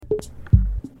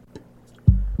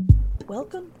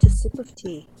Welcome to Sip of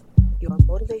Tea, your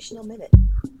motivational minute,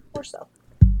 or so.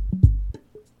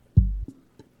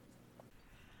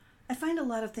 I find a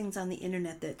lot of things on the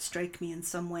internet that strike me in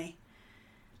some way.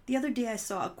 The other day I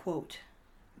saw a quote,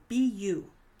 "Be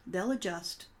you. They'll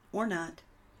adjust, or not.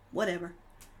 Whatever."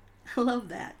 I love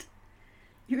that.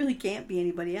 You really can't be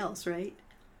anybody else, right?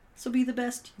 So be the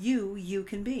best you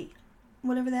can be.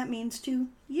 Whatever that means to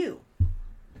you.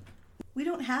 We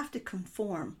don't have to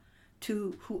conform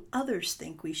to who others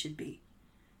think we should be.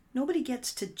 Nobody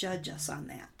gets to judge us on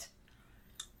that.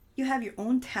 You have your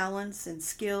own talents and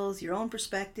skills, your own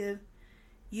perspective.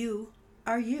 You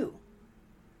are you.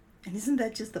 And isn't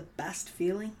that just the best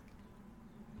feeling?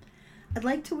 I'd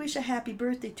like to wish a happy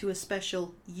birthday to a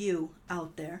special you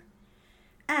out there.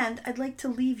 And I'd like to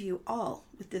leave you all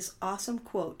with this awesome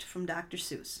quote from Dr.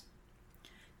 Seuss.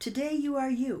 "Today you are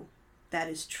you. That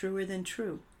is truer than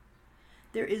true.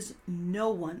 There is no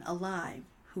one alive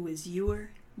who is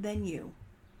youer than you."